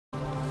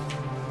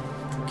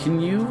Can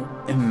you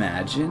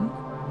imagine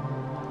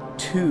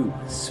two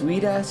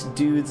sweet-ass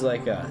dudes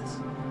like us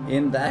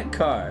in that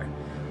car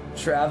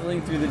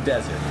traveling through the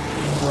desert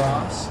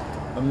across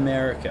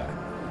America?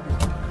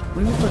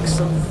 We would look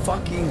so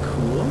fucking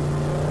cool.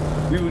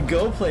 We would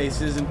go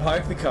places and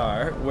park the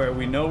car where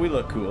we know we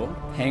look cool,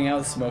 hang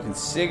out smoking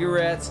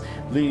cigarettes,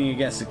 leaning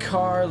against the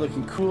car,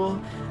 looking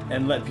cool,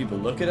 and let people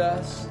look at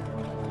us.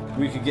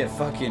 We could get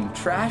fucking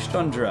trashed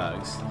on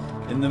drugs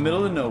in the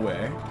middle of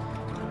nowhere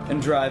and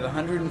drive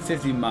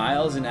 150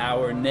 miles an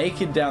hour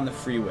naked down the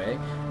freeway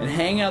and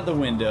hang out the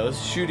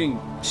windows shooting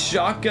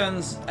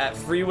shotguns at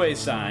freeway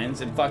signs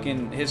and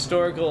fucking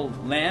historical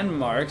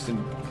landmarks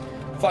and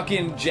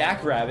fucking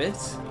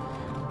jackrabbits.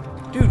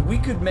 Dude, we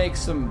could make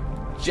some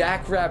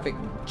jackrabbit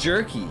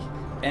jerky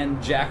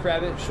and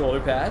jackrabbit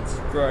shoulder pads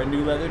for our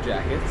new leather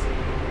jackets.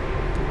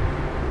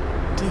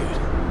 Dude,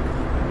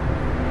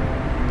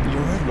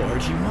 you're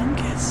Lord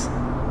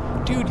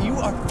Humongous. Dude, you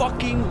are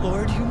fucking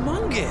Lord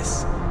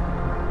Humongous.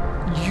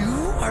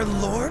 You are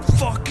Lord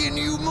fucking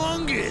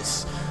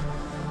Humongous.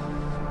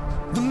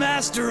 The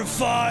master of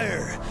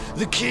fire,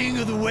 the king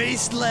of the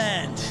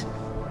wasteland.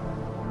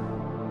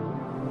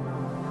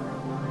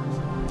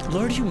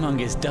 Lord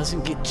Humongous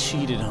doesn't get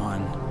cheated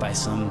on by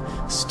some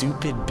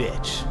stupid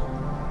bitch.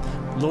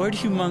 Lord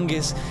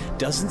Humongous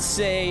doesn't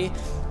say,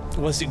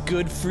 was it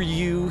good for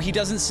you? He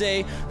doesn't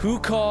say, who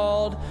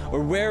called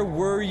or where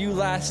were you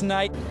last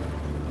night?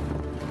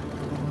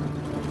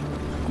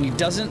 He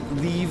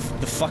doesn't leave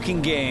the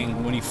fucking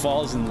gang when he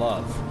falls in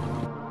love.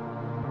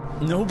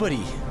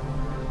 Nobody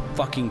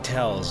fucking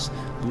tells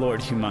Lord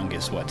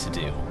Humongous what to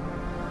do.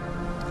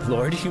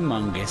 Lord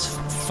Humongous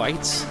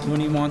fights when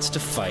he wants to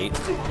fight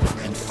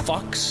and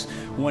fucks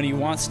when he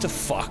wants to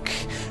fuck.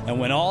 And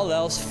when all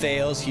else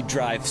fails, he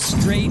drives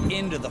straight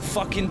into the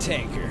fucking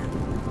tanker.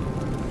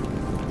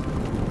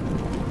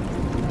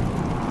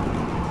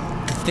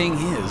 The thing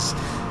is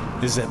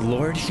that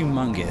Lord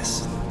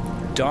Humongous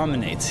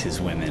dominates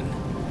his women.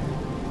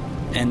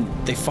 And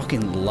they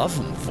fucking love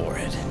him for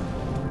it.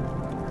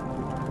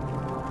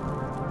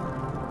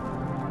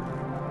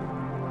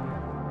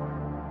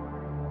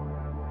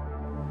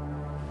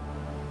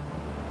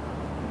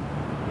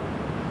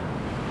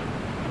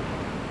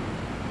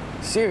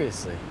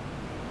 Seriously.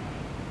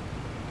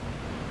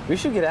 We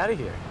should get out of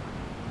here.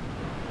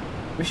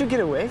 We should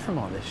get away from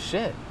all this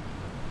shit.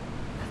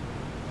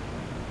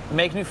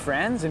 Make new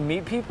friends and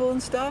meet people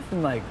and stuff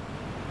and like...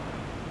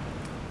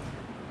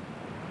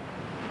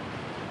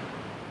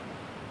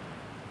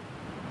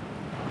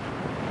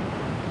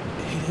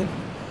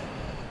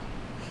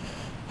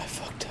 I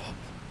fucked up.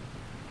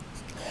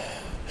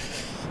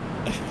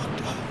 I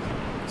fucked up.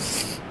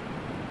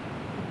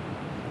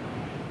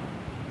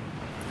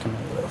 Come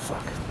here, you little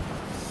fuck.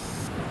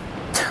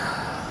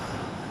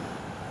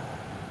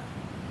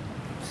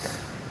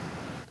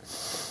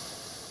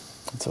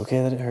 It's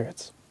okay that it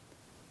hurts.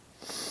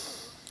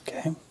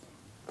 Okay?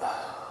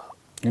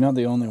 You're not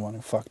the only one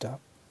who fucked up.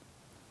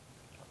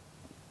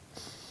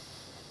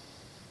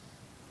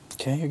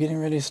 Okay, you're getting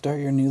ready to start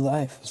your new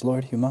life as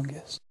Lord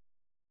Humongous.